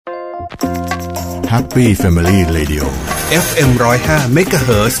Happy Family Radio FM 105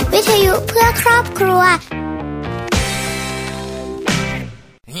 MHz วิทยุเพื่อครอบครัว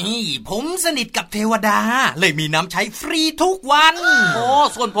ผมสนิทกับเทวดาเลยมีน้ำใช้ฟรีทุกวันโอ้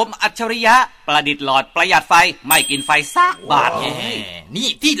ส่วนผมอัจฉริยะประดิษฐ์หลอดประหยัดไฟไม่กินไฟสักบาทนี่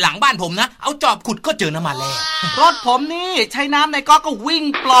ที่หลังบ้านผมนะเอาจอบขุดก็เจอน้ำมันแล้วรถผมนี่ใช้น้ำในก๊อกก็วิ่ง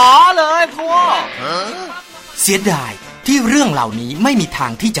ปลอเลยพ่อเสียดายที่เรื่องเหล่านี้ไม่มีทา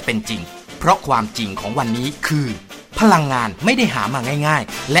งที่จะเป็นจริงเพราะความจริงของวันนี้คือพลังงานไม่ได้หามาง่าย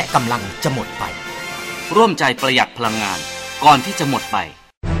ๆและกำลังจะหมดไปร่วมใจประหยัดพลังงานก่อนที่จะหมดไป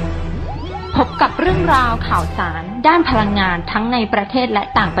พบกับเรื่องราวข่าวสารด้านพลังงานทั้งในประเทศและ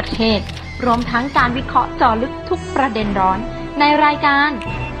ต่างประเทศรวมทั้งการวิเคราะห์เจาะลึกทุกประเด็นร้อนในรายการ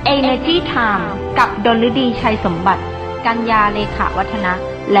Energy Time กับดลฤดีชัยสมบัติกัญญาเลขาวัฒนะ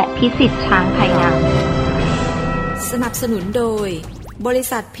และพิสิทธิ์ช้างไพงามสนับสนุนโดยบริ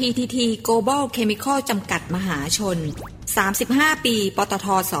ษัท PTT Global Chemical จำกัดมหาชน35 ปีปตท.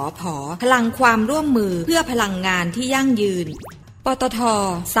สผ.พลังความร่วมมือเพื่อพลังงานที่ยั่งยืนปตท.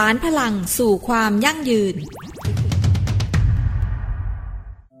สานพลังสู่ความยั่งยืน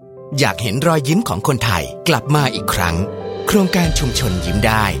อยากเห็นรอยยิ้มของคนไทยกลับมาอีกครั้งโครงการชุมชนยิ้มไ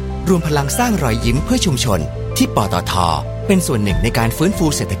ด้รวมพลังสร้างรอยยิ้มเพื่อชุมชนที่ปตท.เป็นส่วนหนึ่งในการฟื้นฟู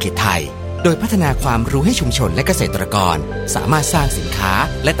เศรษฐกิจไทยโดยพัฒนาความรู้ให้ชุมชนและเกษตรกรสามารถสร้างสินค้า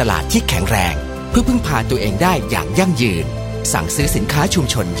และตลาดที่แข็งแรงเพื่อพึ่งพาตัวเองได้อย่างยั่งยืนสั่งซื้อสินค้าชุม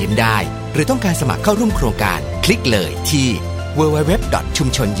ชนยิ้มได้หรือต้องการสมัครเข้าร่วมโครงการคลิกเลยที่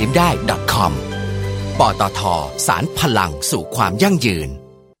www.chumchonyimdai.com ปตท.สานพลังสู่ความยั่งยืน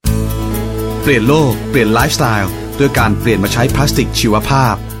เปลี่ยนโลกเปลี่ยนไลฟ์สไตล์ด้วยการเปลี่ยนมาใช้พลาสติกชีวภา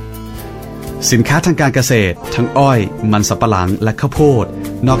พสินค้าทางการเกษตรทั้งอ้อยมันสำปะหลังและข้าวโพด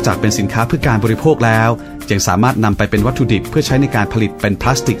นอกจากเป็นสินค้าเพื่อการบริโภคแล้วยังสามารถนำไปเป็นวัตถุดิบเพื่อใช้ในการผลิตเป็นพล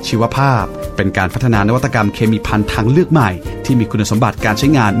าสติกชีวภาพเป็นการพัฒนานวัตกรรมเคมีภัณฑ์ทางเลือกใหม่ที่มีคุณสมบัติการใช้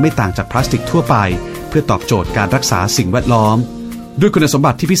งานไม่ต่างจากพลาสติกทั่วไปเพื่อตอบโจทย์การรักษาสิ่งแวดล้อมด้วยคุณสม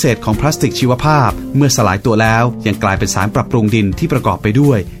บัติที่พิเศษของพลาสติกชีวภาพเมื่อสลายตัวแล้วยังกลายเป็นสารปรับปรุงดินที่ประกอบไปด้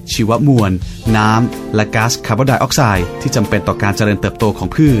วยชีวมวลน้ำและก๊าซคาร์บอนไดออกไซด์ที่จำเป็นต่อการเจริญเติบโตของ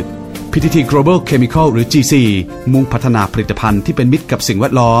พืชPTT Global Chemical หรือ GC มุ่งพัฒนาผลิตภัณฑ์ที่เป็นมิตรกับสิ่งแว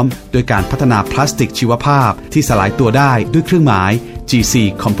ดล้อมโดยการพัฒนาพลาสติกชีวภาพที่สลายตัวได้ด้วยเครื่องหมาย GC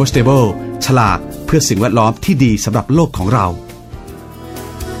Compostable ฉลาดเพื่อสิ่งแวดล้อมที่ดีสำหรับโลกของเรา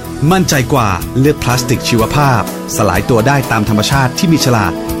มั่นใจกว่าเลือกพลาสติกชีวภาพสลายตัวได้ตามธรรมชาติที่มีฉลา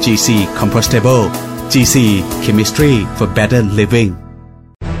ก GC Compostable GC Chemistry for Better Living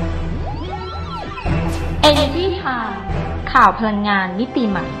Energy Time ข่าวพลังงานมิติ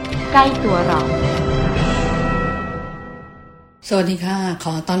ใหม่ใกล้ตัวเราสวัสดีค่ะข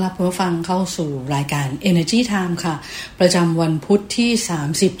อต้อนรับผู้ฟังเข้าสู่รายการ Energy Time ค่ะประจำวันพุธที่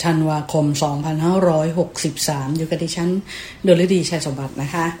30ธันวาคม2563อยู่กับดิฉันดลฤดีชัยสมบัตินะ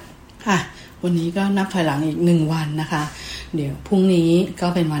คะวันนี้ก็นับถอยหลังอีก1วันนะคะเดี๋ยวพรุ่งนี้ก็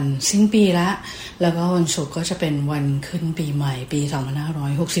เป็นวันสิ้นปีแล้วก็วันศุกร์ก็จะเป็นวันขึ้นปีใหม่ปี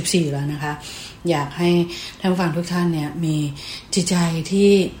2564แล้วนะคะอยากให้ท่านผู้ฟังทุกท่านเนี่ยมีจิตใจ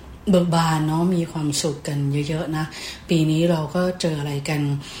ที่เบิกบานเนาะมีความสุขกันเยอะๆนะปีนี้เราก็เจออะไรกัน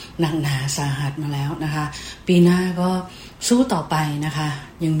หนักหนาสาหัสมาแล้วนะคะปีหน้าก็สู้ต่อไปนะคะ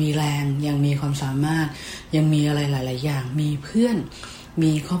ยังมีแรงยังมีความสามารถยังมีอะไรหลายๆอย่างมีเพื่อน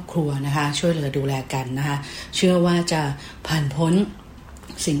มีครอบครัวนะคะช่วยเหลือดูแลกันนะคะเชื่อว่าจะผ่านพ้น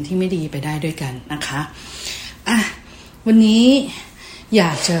สิ่งที่ไม่ดีไปได้ด้วยกันนะคะวันนี้อย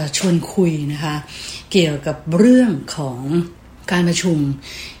ากจะชวนคุยนะคะเกี่ยวกับเรื่องของการประชุม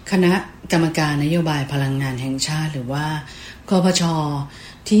คณะกรรมการนโยบายพลังงานแห่งชาติหรือว่ากพช.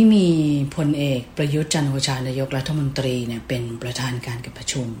ที่มีพลเอกประยุทธ์จันทร์โอชานายกรัฐมนตรีเนี่ยเป็นประธานการประ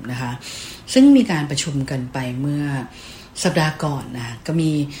ชุมนะคะซึ่งมีการประชุมกันไปเมื่อสัปดาห์ก่อนนะก็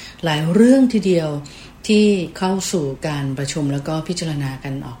มีหลายเรื่องทีเดียวที่เข้าสู่การประชุมแล้วก็พิจารณากั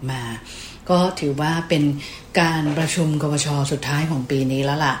นออกมาก็ถือว่าเป็นการประชุมกพช.สุดท้ายของปีนี้แ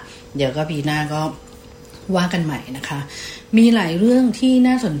ล้วล่ะเดี๋ยวก็ปีหน้าก็ว่ากันใหม่นะคะมีหลายเรื่องที่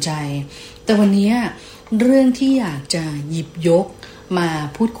น่าสนใจแต่วันนี้เรื่องที่อยากจะหยิบยกมา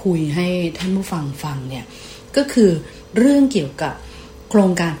พูดคุยให้ท่านผู้ฟังฟังเนี่ยก็คือเรื่องเกี่ยวกับโคร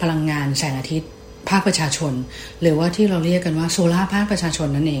งการพลังงานแสงอาทิตย์ภาคประชาชนหรือว่าที่เราเรียกกันว่าโซล่าภาคประชาชน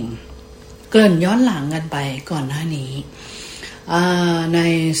นั่นเองเกริ่นย้อนหลังกันไปก่อนหน้านี้ใน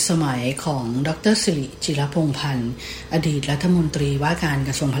สมัยของดร.สิริจิรพงษ์พันธ์อดีตรัฐมนตรีว่าการก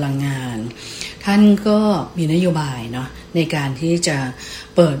ระทรวงพลังงานท่านก็มีนโยบายเนาะในการที่จะ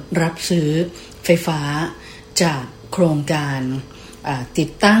เปิดรับซื้อไฟฟ้าจากโครงการติด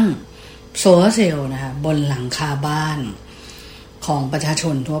ตั้งโซลาร์เซลล์นะคะบนหลังคาบ้าน ของประชาช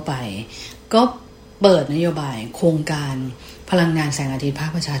นทั่วไปก็เปิดนโยบายโครงการพลังงานแสงอาทิตย์ภา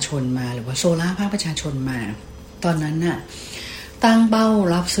คประชาชนมาหรือว่าโซล่าภาคประชาชนมาตอนนั้นน่ะตั้งเป้า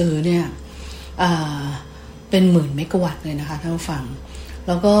รับซื้อเนี่ยเป็นหมื่นเมกะวัตต์เลยนะคะท่านผู้ฟังแ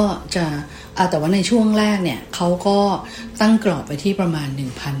ล้วก็จะแต่ว่าในช่วงแรกเนี่ยเขาก็ตั้งกรอบไปที่ประมาณ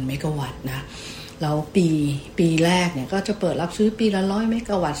 1,000 เมกะวัตต์นะแล้วปีแรกเนี่ยก็จะเปิดรับซื้อปีละ100เม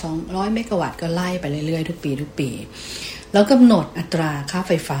กะวัตต์200เมกะวัตต์ก็ไล่ไปเรื่อยๆทุกปีแล้วกำหนดอัตราค่าไ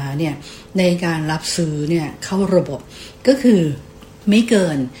ฟฟ้าเนี่ยในการรับซื้อเนี่ยเข้าระบบก็คือไม่เกิ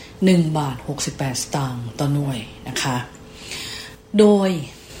น1.68 บาทต่อหน่วยนะคะโดย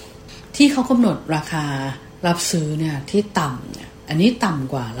ที่เขากำหนดราคารับซื้อเนี่ยที่ต่ำเนี่ยอันนี้ต่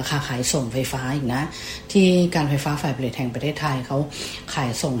ำกว่าราคาขายส่งไฟฟ้าอีกนะที่การไฟฟ้าฝ่ายผลิตแห่งประเทศไทยเขาขาย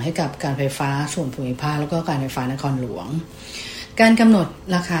ส่งให้กับการไฟฟ้าส่วนภูมิภาคแล้วก็การไฟฟ้านครหลวงการกำหนด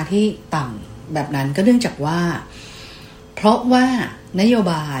ราคาที่ต่ำแบบนั้นก็เนื่องจากว่าเพราะว่านโย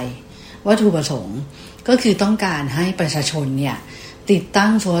บายวัตถุประสงค์ก็คือต้องการให้ประชาชนเนี่ยติดตั้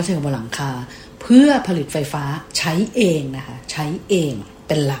งโซลาร์เซลล์บนหลังคาเพื่อผลิตไฟฟ้าใช้เองนะคะใช้เองเ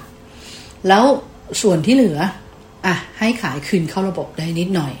ป็นหลักแล้วส่วนที่เหลือให้ขายคืนเข้าระบบได้นิด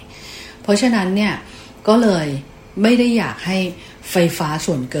หน่อยเพราะฉะนั้นเนี่ยก็เลยไม่ได้อยากให้ไฟฟ้า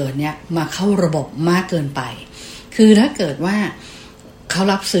ส่วนเกินเนี่ยมาเข้าระบบมากเกินไปคือถ้าเกิดว่าเขา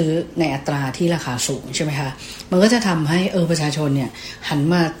รับซื้อในอัตราที่ราคาสูงใช่ไหมคะมันก็จะทำให้ประชาชนเนี่ยหัน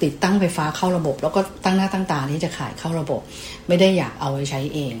มาติดตั้งไฟฟ้าเข้าระบบแล้วก็ตั้งหน้าตั้งตาที่จะขายเข้าระบบไม่ได้อยากเอาไว้ใช้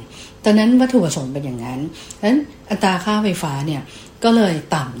เองตอนนั้นวัตถุประสงค์เป็นอย่างนั้นดังนั้นอัตราค่าไฟฟ้าเนี่ยก็เลย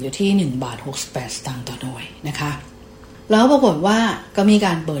ต่ำอยู่ที่1.68 บาทต่อหน่วยนะคะแล้วปรากฏว่าก็มีก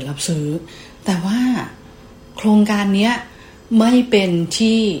ารเปิดรับซื้อแต่ว่าโครงการนี้ไม่เป็น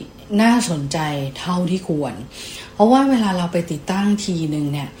ที่น่าสนใจเท่าที่ควรเพราะว่าเวลาเราไปติดตั้งทีนึง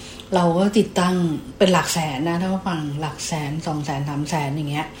เนี่ยเราก็ติดตั้งเป็นหลักแสนนะถ้าฟังหลักแสน200,000 300,000อย่า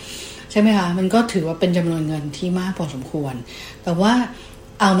งเงี้ยใช่ไหมคะมันก็ถือว่าเป็นจำนวนเงินที่มากพอสมควรแต่ว่า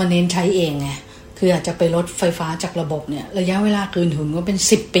เอามาเน้นใช้เองไงคืออาจจะไปลดไฟฟ้าจากระบบเนี่ยระยะเวลาคืนทุนก็เป็น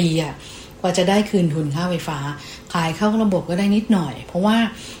10 ปีอะกว่าจะได้คืนทุนค่าไฟฟ้าขายเข้าระบบก็ได้นิดหน่อยเพราะว่า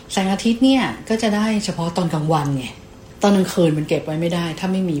แสงอาทิตย์เนี่ยก็จะได้เฉพาะตอนกลางวันไงตอนกลางคืนมันเก็บไว้ไม่ได้ถ้า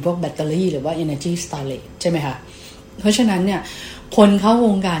ไม่มีพวกแบตเตอรี่หรือว่า energy storage ใช่ไหมคะเพราะฉะนั้นเนี่ยคนเข้าว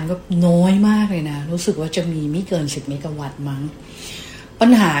งการก็น้อยมากเลยนะรู้สึกว่าจะมีไม่เกิน10 เมกะวัตต์มั้งปัญ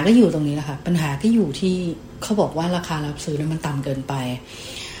หาก็อยู่ตรงนี้แหละค่ะปัญหาก็อยู่ที่เขาบอกว่าราคารับซื้อมันต่ำเกินไป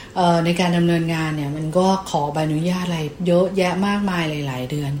ในการดำเนินงานเนี่ยมันก็ขอใบอนุญาตอะไรเยอะแยะมากมายหลาย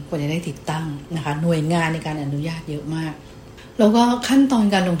ๆเดือนกว่าจะได้ติดตั้งนะคะหน่วยงานในการอนุญาตเยอะมากแล้วก็ขั้นตอน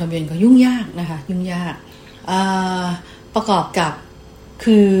การลงทะเบียนก็ยุ่งยากนะคะยุ่งยากประกอบกับ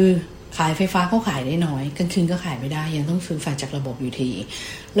คือขายไฟฟ้าก็ขายได้น้อยกลางคืนก็ขายไม่ได้ยังต้องซื้อไฟจากระบบอยู่ที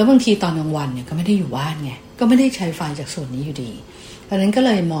แล้วบางทีตอนกลางวันเนี่ยก็ไม่ได้อยู่บ้านไงก็ไม่ได้ใช้ไฟจากส่วนนี้อยู่ดีเพราะฉะนั้นก็เ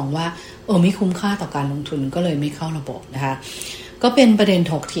ลยมองว่าไม่คุ้มค่าต่อการลงทุนก็เลยไม่เข้าระบบนะคะก็เป็นประเด็น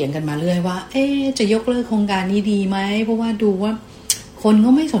ถกเถียงกันมาเรื่อยว่าจะยกเลิกโครงการนี้ดีไหมเพราะว่าดูว่าคนก็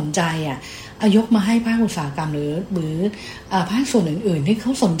ไม่สนใจยกมาให้ภาคอุตสาหกรรมหรือภาคส่วนอื่นๆที่เข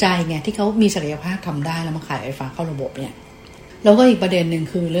าสนใจไงที่เขามีศักยภาพทำได้แล้วมาขายไฟฟ้าเข้าระบบเนี่ยแล้วก็อีกประเด็นหนึ่ง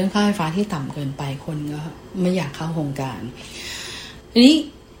คือเรื่องค่าไฟฟ้าที่ต่ำเกินไปคนก็ไม่อยากเข้าโครงการทีนี้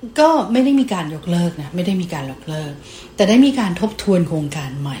ก็ไม่ได้มีการยกเลิกนะไม่ได้มีการยกเลิกแต่ได้มีการทบทวนโครงกา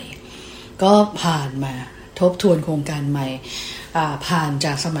รใหม่ก็ผ่านมาทบทวนโครงการใหม่ผ่านจ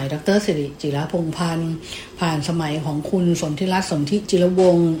ากสมัยดร.สิริจิรพงษ์พันธ์ผ่านสมัยของคุณสนธิรัตน์สนธิจิรว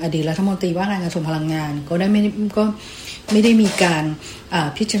งศ์อดีตรัฐมนตรีว่าการกระทรวงพลังงานก็ไม่ได้มีการ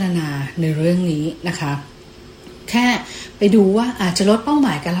พิจารณาในเรื่องนี้นะคะแค่ไปดูว่าอาจจะลดเป้าหม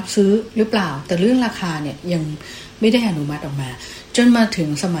ายการรับซื้อหรือเปล่าแต่เรื่องราคาเนี่ยยังไม่ได้อนุมัติออกมาจนมาถึง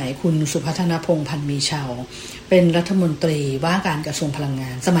สมัยคุณสุพัฒนพงษ์พันธ์มีชาวเป็นรัฐมนตรีว่าการกระทรวงพลังงา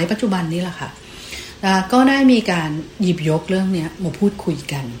นสมัยปัจจุบันนี้แหละค่ะก็ได้มีการหยิบยกเรื่องนี้มาพูดคุย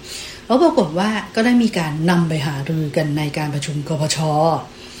กันแล้วปรากฏว่าก็ได้มีการนำไปหารือกันในการประชุมกพช.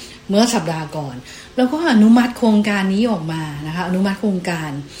เมื่อสัปดาห์ก่อนแล้วก็อนุมัติโครงการนี้ออกมานะคะอนุมัติโครงการ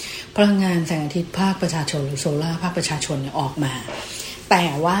พลังงานแสงอาทิตย์ภาคประชาชนหรือโซล่าภาคประชาชนเนี่ยออกมาแต่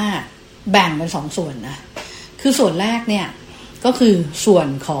ว่าแบ่งเป็น2 ส่วนนะคือส่วนแรกเนี่ยก็คือส่วน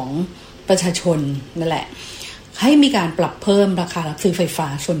ของประชาชนนั่นแหละให้มีการปรับเพิ่มราคารับซื้อไฟฟ้า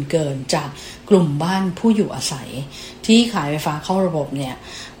ส่วนเกินจากกลุ่มบ้านผู้อยู่อาศัยที่ขายไฟฟ้าเข้าระบบเนี่ย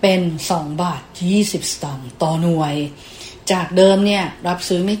เป็น2.20 บาทต่อหน่วยจากเดิมเนี่ยรับ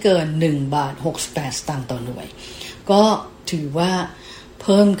ซื้อไม่เกิน1.68 บาทต่อหน่วยก็ถือว่าเ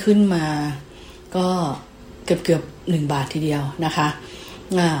พิ่มขึ้นมาก็เกือบ1 บาททีเดียวนะคะ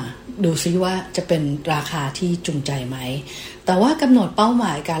ดูซิว่าจะเป็นราคาที่จูงใจไหมแต่ว่ากำหนดเป้าหม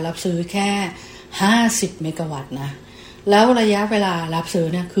ายการรับซื้อแค่50 เมกะวัตต์นะ แล้วระยะเวลารับซื้อ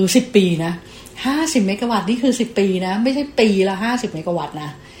เนี่ยคือ10ปีนะ50เมกะวัตต์นี่คือ10ปีนะไม่ใช่ปีละ50เมกะวัตต์นะ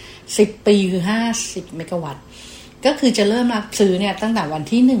10ปีคือ50เมกะวัตต์ก็คือจะเริ่มรับซื้อเนี่ยตั้งแต่วัน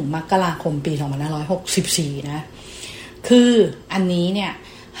ที่1มกราคมปี2564นะคืออันนี้เนี่ย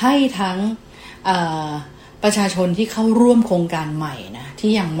ให้ทั้งประชาชนที่เข้าร่วมโครงการใหม่นะ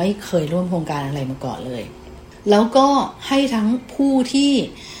ที่ยังไม่เคยร่วมโครงการอะไรมาก่อนเลยแล้วก็ให้ทั้งผู้ที่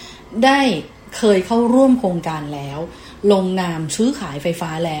ได้เคยเข้าร่วมโครงการแล้วลงนามซื้อขายไฟฟ้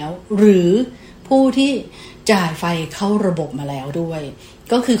าแล้วหรือผู้ที่จ่ายไฟเข้าระบบมาแล้วด้วย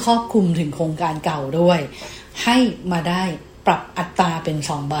ก็คือครอบคลุมถึงโครงการเก่าด้วยให้มาได้ปรับอัตราเป็น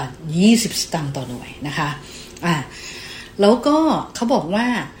2 บาท 20 สตางค์ต่อหน่วยนะคะแล้วก็เขาบอกว่า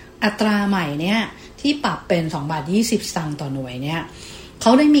อัตราใหม่เนี่ยที่ปรับเป็น2 บาท 20 สตางค์ต่อหน่วยเนี่ยเข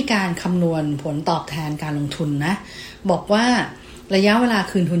าได้มีการคำนวณผลตอบแทนการลงทุนนะบอกว่าระยะเวลา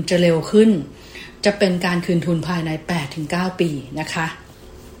คืนทุนจะเร็วขึ้นจะเป็นการคืนทุนภายใน 8-9 ปีนะคะ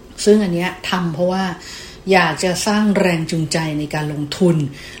ซึ่งอันเนี้ยทำเพราะว่าอยากจะสร้างแรงจูงใจในการลงทุน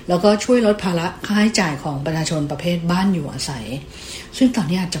แล้วก็ช่วยลดภาระค่าใช้จ่ายของประชาชนประเภทบ้านอยู่อาศัยซึ่งตอน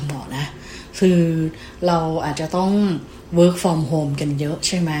นี้อาจจะเหมาะนะคือเราอาจจะต้อง work from home กันเยอะใ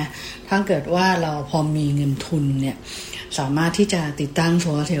ช่ไหมถ้าเกิดว่าเราพอมีเงินทุนเนี่ยสามารถที่จะติดตั้งโซ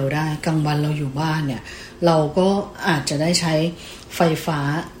ลาร์เซลล์ได้กลางวันเราอยู่บ้านเนี่ยเราก็อาจจะได้ใช้ไฟฟ้า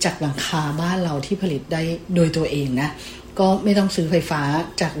จากหลังคาบ้านเราที่ผลิตได้โดยตัวเองนะก็ไม่ต้องซื้อไฟฟ้า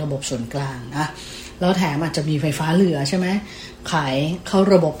จากระบบส่วนกลางนะแล้วแถมอาจจะมีไฟฟ้าเหลือใช่ไหมขายเข้า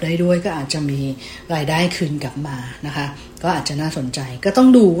ระบบได้ด้วยก็อาจจะมีรายได้คืนกลับมานะคะก็อาจจะน่าสนใจก็ต้อง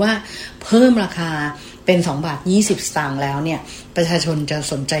ดูว่าเพิ่มราคาเป็น2 บาท 20 สตางค์แล้วเนี่ยประชาชนจะ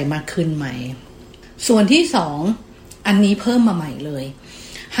สนใจมากขึ้นไหมส่วนที่2อันนี้เพิ่มมาใหม่เลย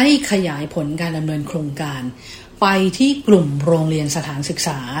ให้ขยายผลการดำเนินโครงการไปที่กลุ่มโรงเรียนสถานศึกษ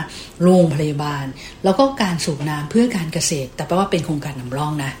าโรงพยาบาลแล้วก็การสูบน้ำเพื่อการเกษตรแต่แปลว่าเป็นโครงการนำร่อ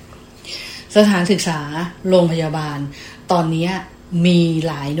งนะสถานศึกษาโรงพยาบาลตอนนี้มี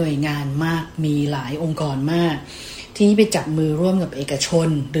หลายหน่วยงานมากมีหลายองค์กรมากที่ไปจับมือร่วมกับเอกชน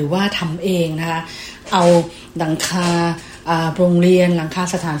หรือว่าทำเองนะคะเอาหลังคาโรงเรียนหลังคา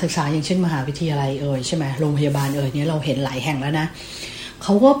สถานศึกษาอย่างเช่นมหาวิทยาลัยใช่ไหมโรงพยาบาลเนี่ยเราเห็นหลายแห่งแล้วนะเข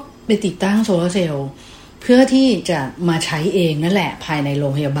าก็ไปติดตั้งโซลาร์เซลล์เพื่อที่จะมาใช้เองนั่นแหละภายในโร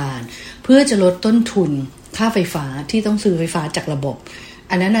งพยาบาลเพื่อจะลดต้นทุนค่าไฟฟ้าที่ต้องซื้อไฟฟ้าจากระบบ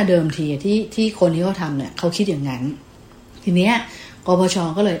อันนั้นเดิมทีที่คนที่เขาทำเนี่ยเขาคิดอย่างนั้นทีเนี้ยกปช.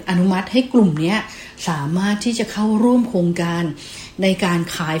ก็เลยอนุมัติให้กลุ่มนี้สามารถที่จะเข้าร่วมโครงการในการ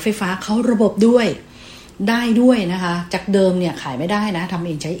ขายไฟฟ้าเข้าระบบด้วยได้ด้วยนะคะจากเดิมเนี่ยขายไม่ได้นะทำเ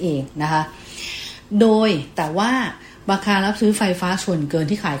องใช้เองนะคะโดยแต่ว่าราคารับซื้อไฟฟ้าส่วนเกิน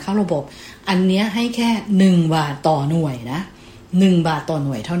ที่ขายเข้าระบบอันเนี้ยให้แค่1 บาทต่อหน่วยนะ1 บาทต่อห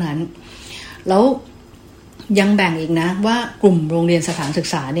น่วยเท่านั้นแล้วยังแบ่งอีกนะว่ากลุ่มโรงเรียนสถานศึก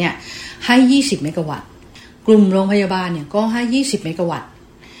ษาเนี่ยให้20เมกะวัตต์กลุ่มโรงพยาบาลเนี่ยก็ให้20เมกะวัตต์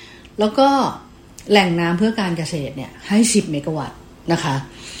แล้วก็แหล่งน้ำเพื่อการเกษตรเนี่ยให้10เมกะวัตต์นะคะ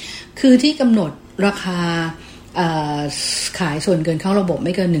คือที่กำหนดราคาขายส่วนเกินเข้าระบบไ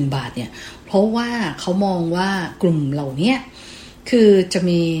ม่เกิน1 บาทเนี่ยเพราะว่าเขามองว่ากลุ่มเหล่านี้คือจะ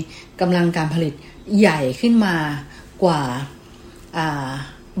มีกำลังการผลิตใหญ่ขึ้นมากว่า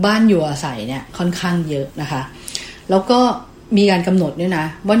บ้านอยู่อาศัยเนี่ยค่อนข้างเยอะนะคะแล้วก็มีการกำหนดด้วยนะ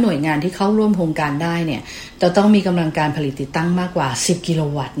ว่าหน่วยงานที่เข้าร่วมโครงการได้เนี่ยจะต้องมีกำลังการผลิตติดตั้งมากกว่า10กิโล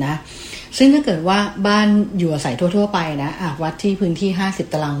วัตต์นะซึ่งถ้าเกิดว่าบ้านอยู่อาศัยทั่วๆไปนะวัดที่พื้นที่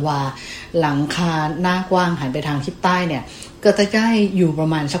50 ตารางวาหลังคาหน้ากว้างหันไปทางทิศใต้เนี่ยก็จะได้อยู่ประ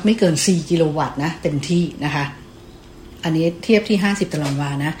มาณสักไม่เกิน4กิโลวัตต์นะเต็มที่นะคะอันนี้เทียบที่50 ตารางวา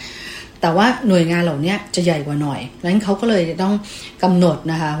นะแต่ว่าหน่วยงานเหล่านี้จะใหญ่กว่าหน่อยนั้นเขาก็เลยต้องกำหนด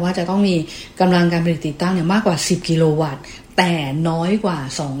นะคะว่าจะต้องมีกำลังการผลิตติดตั้งเนี่ยมากกว่า10กิโลวัตต์แต่น้อยกว่า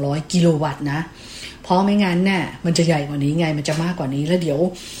200กิโลวัตต์นะเพราะไม่งั้นเนี่ยมันจะใหญ่กว่านี้ไงมันจะมากกว่านี้แล้วเดี๋ยว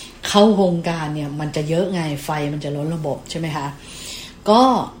เข้าโครงการเนี่ยมันจะเยอะไงไฟมันจะล้นระบบใช่ไหมคะก็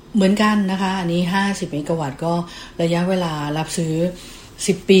เหมือนกันนะคะอันนี้50เมกะวัตต์ก็ระยะเวลารับซื้อ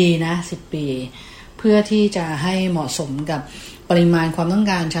10ปีนะ10ปีเพื่อที่จะให้เหมาะสมกับปริมาณความต้อง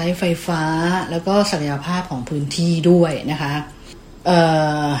การใช้ไฟฟ้าแล้วก็ศักยภาพของพื้นที่ด้วยนะคะ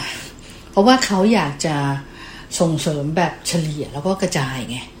เพราะว่าเขาอยากจะส่งเสริมแบบเฉลี่ยแล้วก็กระจาย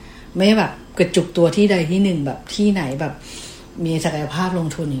ไงไม่แบบกระจุกตัวที่ใดที่หนึ่งแบบที่ไหนแบบมีศักยภาพลง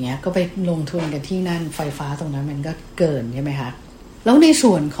ทุนอย่างเงี้ยก็ไปลงทุนกันที่นั่นไฟฟ้าตรงนั้นมันก็เกินใช่ไหมคะแล้วใน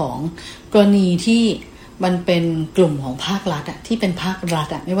ส่วนของกรณีที่มันเป็นกลุ่มของภาครัฐที่เป็นภาครัฐ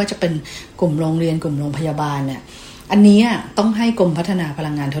ไม่ว่าจะเป็นกลุ่มโรงเรียนกลุ่มโรงพยาบาลเนี่ย อันนี้ต้องให้กรมพัฒนาพ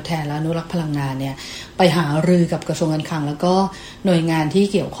ลังงานทดแทนและอนุรักษ์พลังงานเนี่ยไปหารือกับกระทรวงการคลังแล้วก็หน่วยงานที่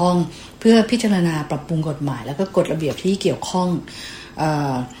เกี่ยวข้องเพื่อพิจารณาปรับปรุงกฎหมายแล้วก็กฎระเบียบที่เกี่ยวข้อง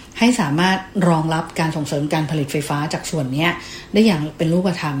ให้สามารถรองรับการส่งเสริมการผลิตไฟฟ้าจากส่วนนี้ได้อย่างเป็นรูป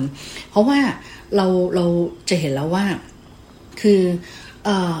ธรรมเพราะว่าเราจะเห็นแล้วว่าคือ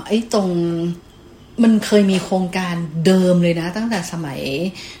ไอ้ตรงมันเคยมีโครงการเดิมเลยนะตั้งแต่สมัย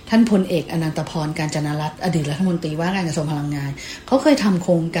ท่านพลเอกอนันตพร กาญจนรัตน์อดีตรัฐมนตรีว่าการกระทรวงพลังงานเขาเคยทำโค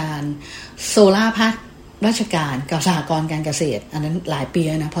รงการโซล่าร์ภาคราชการกับสหกรณ์การเกษตรอันนั้นหลายปีแ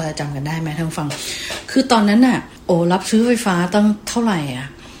ล้วนะพอจะจำกันได้ไหมท่านฟังคือตอนนั้นน่ะรับซื้อไฟฟ้าตั้งเท่าไหร่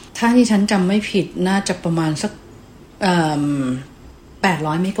ถ้าที่ฉันจำไม่ผิดน่าจะประมาณสัก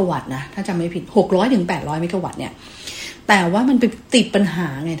800 เมกะวัตต์นะถ้าจำไม่ผิด600 ถึง 800 เมกะวัตต์เนี่ยแต่ว่ามันไปติดปัญหา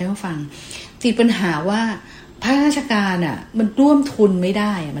ไงท่านผู้ฟังติดปัญหาว่าภาคราชการมันร่วมทุนไม่ไ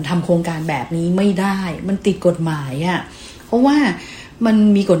ด้มันทำโครงการแบบนี้ไม่ได้มันติดกฎหมายเพราะว่ามัน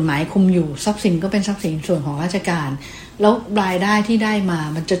มีกฎหมายคุมอยู่ทรัพย์สินก็เป็นทรัพย์สินส่วนของราชการแล้วรายได้ที่ได้มา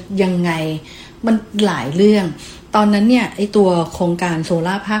มันจะยังไงมันหลายเรื่องตอนนั้นเนี่ยไอ้ตัวโครงการโซ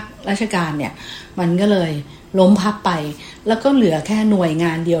ล่าร์ภาคราชการเนี่ยมันก็เลยล้มพับไปแล้วก็เหลือแค่หน่วยง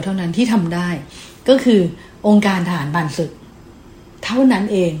านเดียวเท่านั้นที่ทำได้ก็คือองค์การทหารผ่านศึกเท่านั้น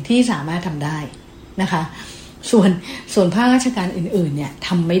เองที่สามารถทำได้นะคะส่วนภาคราชการอื่นๆเนี่ยท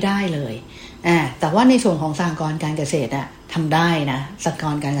ำไม่ได้เลยแต่ว่าในส่วนของสหกรณ์การเกษตรทำได้นะสหก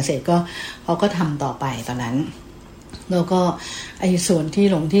รณ์การเกษตรก็เขาก็ทำต่อไปตอนนั้นแล้วก็ไอ้ส่วนที่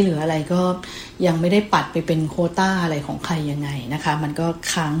เหลืออะไรก็ยังไม่ได้ปัดไปเป็นโควต้าอะไรของใครยังไงนะคะมันก็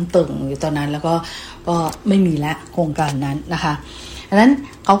ค้างตึงอยู่ตอนนั้นแล้วก็ไม่มีละโครงการนั้นนะคะดังนั้น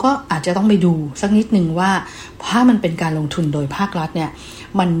เขาก็อาจจะต้องไปดูสักนิดนึงว่าถ้ามันเป็นการลงทุนโดยภาครัฐเนี่ย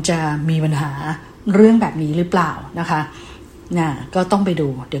มันจะมีปัญหาเรื่องแบบนี้หรือเปล่านะคะก็ต้องไปดู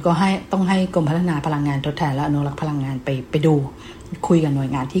เดี๋ยวก็ต้องให้กรมพัฒนาพลังงานทดแทนและอนุรักษ์พลังงานไปดูคุยกับหน่วย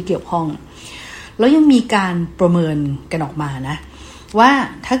งานที่เกี่ยวข้องแล้วยังมีการประเมินกันออกมานะว่า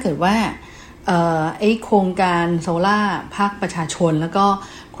ถ้าเกิดว่าไอ้โครงการโซล่าภาคประชาชนแล้วก็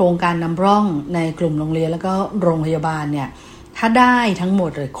โครงการนำร่องในกลุ่มโรงเรียนแล้วก็โรงพยาบาลเนี่ยถ้าได้ทั้งหมด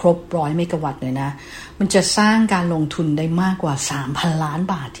เลยครบ100 เมกะวัตต์เลยนะมันจะสร้างการลงทุนได้มากกว่า 3,000 ล้าน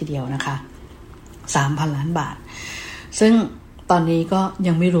บาททีเดียวนะคะ 3,000 ล้านบาทซึ่งตอนนี้ก็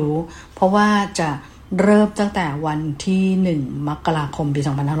ยังไม่รู้เพราะว่าจะเริ่มตั้งแต่วันที่1 มกราคมปี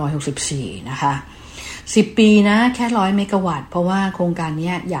 2564นะคะ10 ปีนะแค่100 เมกะวัตต์เพราะว่าโครงการ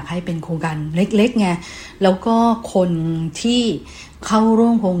นี้อยากให้เป็นโครงการเล็กๆไงแล้วก็คนที่เข้าร่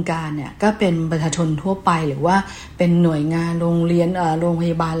วมโครงการเนี่ยก็เป็นประชาชนทั่วไปหรือว่าเป็นหน่วยงานโรงเรียนโรงพ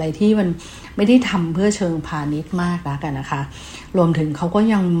ยาบาลอะไรที่มันไม่ได้ทำเพื่อเชิงพาณิชย์มากนักนะคะรวมถึงเขาก็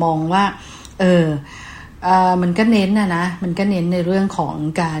ยังมองว่ามันก็เน้นนะมันก็เน้นในเรื่องของ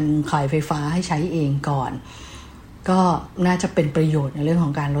การขายไฟฟ้าให้ใช้เองก่อนก็น่าจะเป็นประโยชน์ในเรื่องข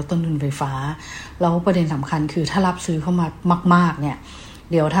องการลดต้นทุนไฟฟ้าแล้วประเด็นสำคัญคือถ้ารับซื้อเข้ามามากๆเนี่ย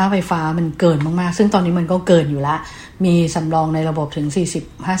เดี๋ยวถ้าไฟฟ้ามันเกินมากๆซึ่งตอนนี้มันก็เกินอยู่แล้วมีสำรองในระบบถึง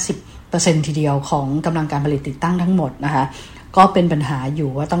 40-50% ทีเดียวของกำลังการผลิตติดตั้งทั้งหมดนะคะก็เป็นปัญหาอยู่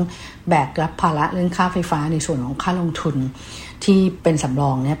ว่าต้องแบกรับภาระเรื่องค่าไฟฟ้าในส่วนของค่าลงทุนที่เป็นสำร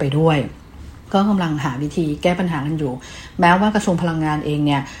องเนี่ยไปด้วยก็กำลังหาวิธีแก้ปัญหากันอยู่แม้ว่ากระทรวงพลังงานเองเ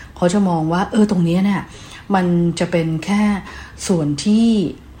นี่ยเขาจะมองว่าตรงนี้เนี่ยมันจะเป็นแค่ส่วนที่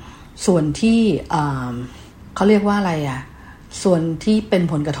เขาเรียกว่าอะไรส่วนที่เป็น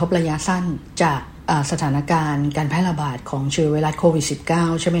ผลกระทบระยะสั้นจากสถานการณ์การแพร่ระบาดของเชื้อไวรัสโควิด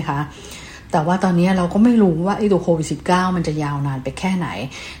 -19 ใช่ไหมคะแต่ว่าตอนนี้เราก็ไม่รู้ว่าไอ้ตัวโควิด -19 มันจะยาวนานไปแค่ไหน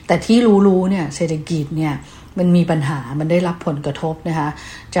แต่ที่รู้เนี่ยเศรษฐกิจเนี่ยมันมีปัญหามันได้รับผลกระทบนะคะ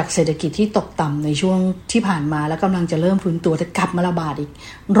จากเศรษฐกิจที่ตกต่ำในช่วงที่ผ่านมาแล้วกำลังจะเริ่มฟื้นตัวจะกลับมาระบาดอีก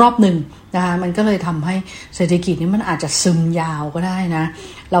รอบหนึ่งนะคะมันก็เลยทำให้เศรษฐกิจนี้มันอาจจะซึมยาวก็ได้นะ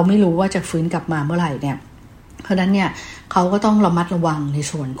เราไม่รู้ว่าจะฟื้นกลับมาเมื่อไหร่เนี่ยเพราะนั้นเนี่ยเขาก็ต้องระมัดระวังใน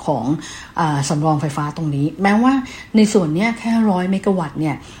ส่วนของสำรองไฟฟ้าตรงนี้แม้ว่าในส่วนนี้แค่100 เมกะวัตต์เ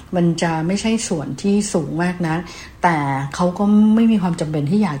นี่ยมันจะไม่ใช่ส่วนที่สูงมากนะแต่เขาก็ไม่มีความจำเป็น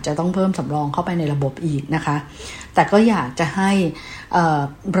ที่อยากจะต้องเพิ่มสำรองเข้าไปในระบบอีกนะคะแต่ก็อยากจะให้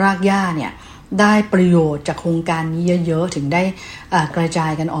รากหญ้าเนี่ยได้ประโยชน์จากโครงการนี้เยอะๆถึงได้กระจา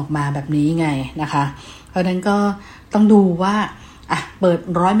ยกันออกมาแบบนี้ไงนะคะเพราะฉะนั้นก็ต้องดูว่าเปิด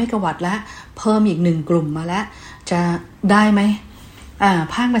100 เมกะวัตต์แล้วเพิ่มอีก1กลุ่มมาแล้วจะได้ไหม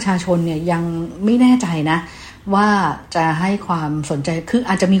ภาคประชาชนเนี่ยยังไม่แน่ใจนะว่าจะให้ความสนใจคือ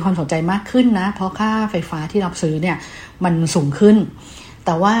อาจจะมีความสนใจมากขึ้นนะเพราะค่าไฟฟ้าที่รับซื้อเนี่ยมันสูงขึ้นแ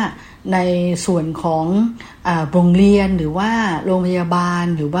ต่ว่าในส่วนของโรงเรียนหรือว่าโรงพยาบาล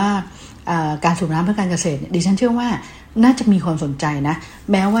หรือว่าการสูบน้ำเพื่อการเกษตรดิฉันเชื่อว่าน่าจะมีความสนใจนะ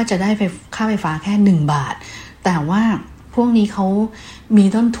แม้ว่าจะได้ค่าไฟฟ้าแค่1 บาท แต่ว่าพวกนี้เขามี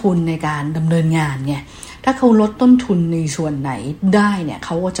ต้นทุนในการดำเนินงานไงถ้าเขาลดต้นทุนในส่วนไหนได้เนี่ยเข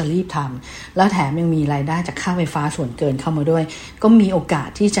าก็จะรีบทำแล้วแถมยังมีรายได้จากค่าไฟฟ้าส่วนเกินเข้ามาด้วยก็มีโอกาส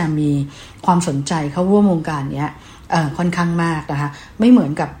ที่จะมีความสนใจเข้าร่วมวงการนี้ค่อนข้างมากนะคะไม่เหมือ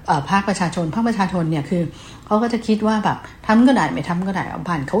นกับภาคประชาชนเนี่ยคือเขาก็จะคิดว่าแบบทำก็ได้ไม่ทำก็ได้เอา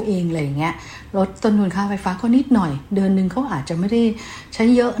ผ่านเขาเองเลยอย่างเงี้ยลดต้นทุนค่าไฟฟ้าก็นิดหน่อยเดือนนึงเขาอาจจะไม่ได้ใช้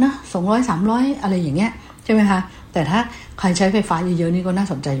เยอะนะ200-300อะไรอย่างเงี้ยใช่ไหมคะแต่ถ้าใครใช้ไฟฟ้าเยอะๆนี่ก็น่า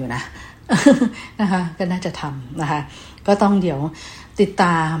สนใจอยู่นะ นะคะก็น่าจะทำนะคะก็ต้องเดี๋ยวติดต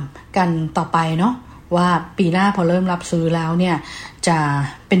ามกันต่อไปเนาะว่าปีหน้าพอเริ่มรับซื้อแล้วเนี่ยจะ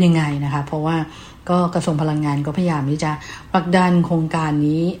เป็นยังไงนะคะเพราะว่าก็กระทรวงพลังงานก็พยายามที่จะผลักดันโครงการ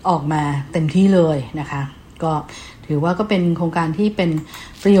นี้ออกมาเต็มที่เลยนะคะก็ถือว่าก็เป็นโครงการที่เป็น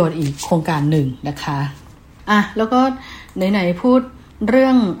ประโยชน์อีกโครงการหนึ่งนะคะแล้วก็ไหนๆพูดเรื่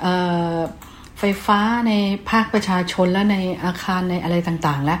องไฟฟ้าในภาคประชาชนและในอาคารในอะไร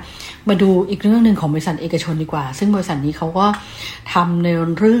ต่างๆแล้วมาดูอีกเรื่องนึงของบริษัทเอกชนดีกว่าซึ่งบริษัทนี้เขาก็ทำใน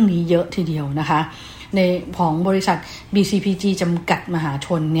เรื่องนี้เยอะทีเดียวนะคะในของบริษัท BCPG จำกัดมหาช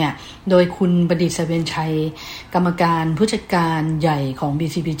นเนี่ยโดยคุณประดิษฐ์เสเวียนชัยกรรมการผู้จัดการใหญ่ของ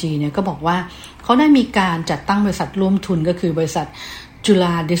BCPG เนี่ยก็บอกว่าเขาได้มีการจัดตั้งบริษัทร่วมทุนก็คือบริษัทจุฬ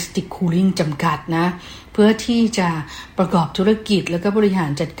า District Cooling จำกัดนะเพื่อที่จะประกอบธุรกิจแล้วก็บริหา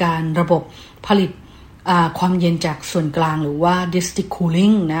รจัดการระบบผลิตความเย็นจากส่วนกลางหรือว่า District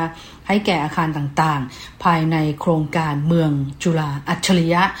Cooling นะให้แก่อาคารต่างๆภายในโครงการเมืองจุฬาอัจฉริ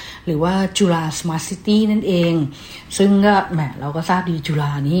ยะหรือว่าจุฬา Smart City นั่นเองซึ่งก็เราก็ทราบดีจุฬ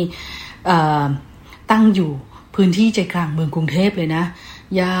านี้ตั้งอยู่พื้นที่ใจกลางเมืองกรุงเทพเลยนะ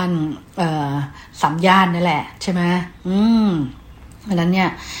ย่าน3 ย่านนั่นแหละใช่ไหมอันนั้นเนี่ย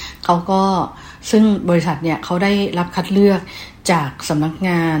เขาก็ซึ่งบริษัทเนี่ยเขาได้รับคัดเลือกจากสำนักง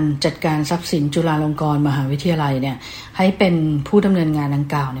านจัดการทรัพย์สินจุฬาลงกรณ์มหาวิทยาลัยเนี่ยให้เป็นผู้ดำเนินงานดัง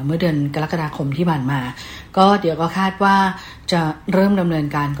กล่าวเนี่ยเมื่อเดือนกรกฎาคมที่ผ่านมาก็เดี๋ยวก็คาดว่าจะเริ่มดำเนิน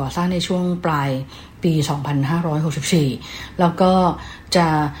การก่อสร้างในช่วงปลายปี 2564แล้วก็จะ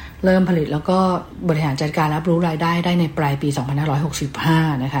เริ่มผลิตแล้วก็บริหารจัดการรับรู้รายได้ได้ในปลายปี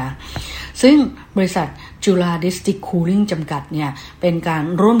 2565 นะคะซึ่งบริษัทจุฬา District Cooling จำกัดเนี่ยเป็นการ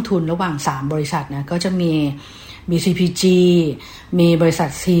ร่วมทุนระหว่าง3บริษัทนะก็จะมี BCPG มีบริษัท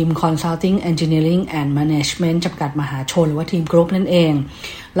Team Consulting Engineering and Management จำกัดมหาชนหรือว่า Team Group นั่นเอง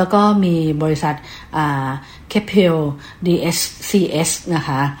แล้วก็มีบริษัทCapel DSCS นะค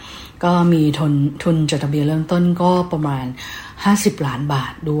ะก็มีทุนจดทะเบียนเริ่มต้นก็ประมาณ50 ล้านบา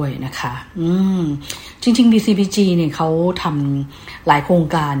ทด้วยนะคะจริงๆ BCPG เนี่ยเขาทำหลายโครง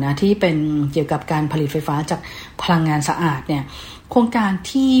การนะที่เป็นเกี่ยวกับการผลิตไฟฟ้าจากพลังงานสะอาดเนี่ยโครงการ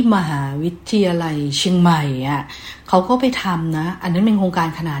ที่มหาวิทยาลัยเชียงใหม่เขาก็ไปทำนะอันนั้นเป็นโครงการ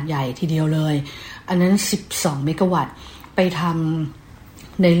ขนาดใหญ่ทีเดียวเลยอันนั้น12 เมกะวัตต์ไปทำ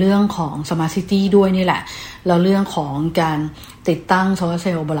ในเรื่องของ Smart City ด้วยนี่แหละแล้วเรื่องของการติดตั้งโซลาร์เซ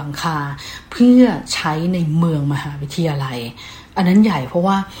ลล์บนหลังคาเพื่อใช้ในเมืองมหาวิทยาลัยอันนั้นใหญ่เพราะ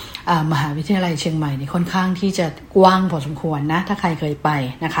ว่ามหาวิทยาลัยเชียงใหม่นี่ค่อนข้างที่จะกว้างพอสมควรนะถ้าใครเคยไป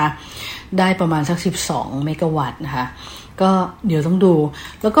นะคะได้ประมาณสัก12 เมกะวัตต์นะคะก็เดี๋ยวต้องดู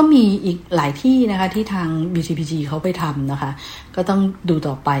แล้วก็มีอีกหลายที่นะคะที่ทาง BCPG เขาไปทำนะคะก็ต้องดู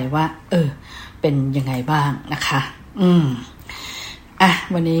ต่อไปว่าเป็นยังไงบ้างนะคะ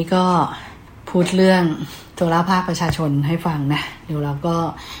วันนี้ก็พูดเรื่องโทรภาคประชาชนให้ฟังนะเดี๋ยวเราก็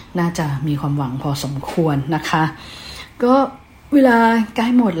น่าจะมีความหวังพอสมควรนะคะก็เวลาใกล้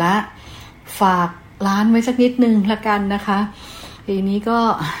หมดละฝากร้านไว้สักนิดนึงละกันนะคะทีนี้ก็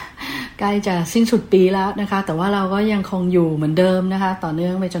ใกล้จะสิ้นสุดปีแล้วนะคะแต่ว่าเราก็ยังคงอยู่เหมือนเดิมนะคะต่อเนื่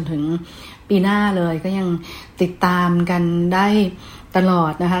องไปจนถึงปีหน้าเลยก็ยังติดตามกันได้ตลอ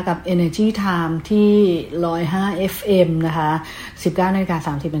ดนะคะกับ Energy Time ที่105 FM นะคะ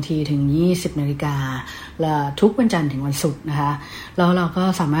 19:30 น.ถึง 20:00 น.และทุกวันจันทร์ถึงวันศุกร์นะคะแล้วเราก็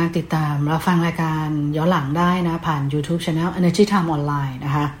สามารถติดตามรับฟังรายการย้อนหลังได้นะผ่าน YouTube Channel Energy Time Online น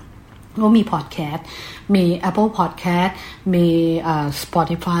ะคะก็มีพอดแคสต์มี Apple Podcast มี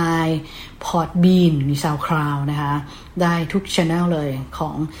Spotify Podbean มี SoundCloud นะคะได้ทุก channel เลยขอ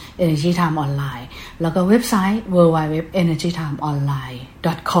ง Energy Time Online แล้วก็เว็บไซต์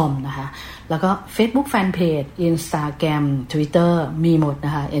www.energytimeonline.com นะคะแล้วก็ Facebook Fanpage Instagram Twitter มีหมดน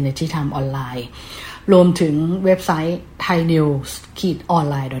ะคะ Energy Time Online รวมถึงเว็บไซต์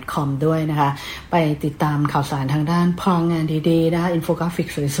thainews-online.com ด้วยนะคะไปติดตามข่าวสารทางด้านพลังงานดีๆนะคะอินโฟกราฟิก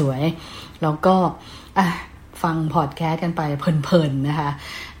สวยๆแล้วก็ฟังพอดแคสต์กันไปเพลินๆนะคะ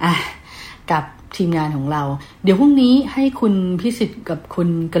กับทีมงานของเราเดี๋ยวพรุ่งนี้ให้คุณพิสิทธิ์กับคุณ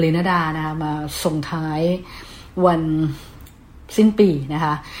กฤณดานะคะมาส่งท้ายวัน สิ้นปีนะค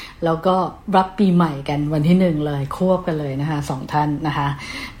ะแล้วก็รับปีใหม่กันวันที่1เลยควบกันเลยนะคะ2ท่านนะคะ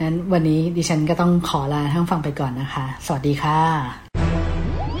งั้นวันนี้ดิฉันก็ต้องขอลาท่านฟังไปก่อนนะคะสวัสดีค่ะ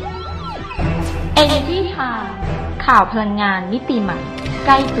Energy Time ข่าวพลังงานมิติใหม่ใก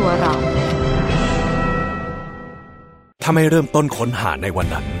ล้ตัวเราถ้าไม่เริ่มต้นค้นหาในวัน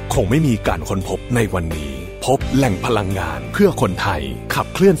นั้นคงไม่มีการค้นพบในวันนี้พบแหล่งพลังงานเพื่อคนไทยขับ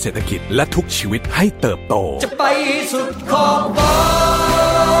เคลื่อนเศรษฐกิจและทุกชีวิตให้เติบโตจะไปสุดขอบฟ้า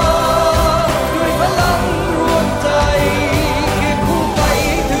ด้วยพลังรวมใจเคียงคู่ไป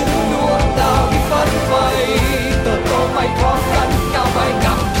ถึงดวงดาวที่ฝันใฝ่เติบโตไปพร้อมกันก้าวไป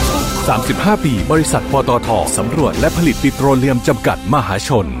กับ35 ปีบริษัทปตท.สำรวจและผลิตปิโตรเลียมจำกัดมหา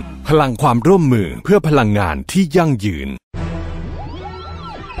ชนพลังความร่วมมือเพื่อพลังงานที่ยั่งยืน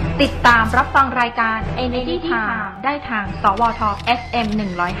ติดตามรับฟังรายการ Energy Time ได้ทางสวท FM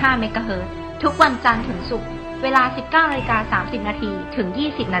 105 MHz ทุกวันจันทร์ถึงศุกร์เวลา 19:30 น. ถึง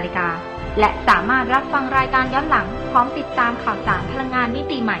 20:00 น. และสามารถรับฟังรายการย้อนหลังพร้อมติดตามข่าวสารพลังงานมิ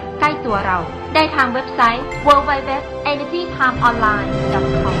ติใหม่ใกล้ตัวเราได้ทางเว็บไซต์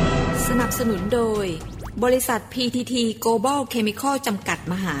www.energytimeonline.com สนับสนุนโดยบริษัท PTT Global Chemical จำกัด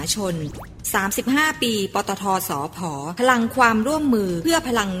มหาชน35 ปีปตท.สผ.พลังความร่วมมือเพื่อ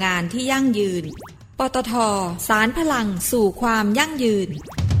พลังงานที่ยั่งยืนปตท.สานพลังสู่ความยั่งยืน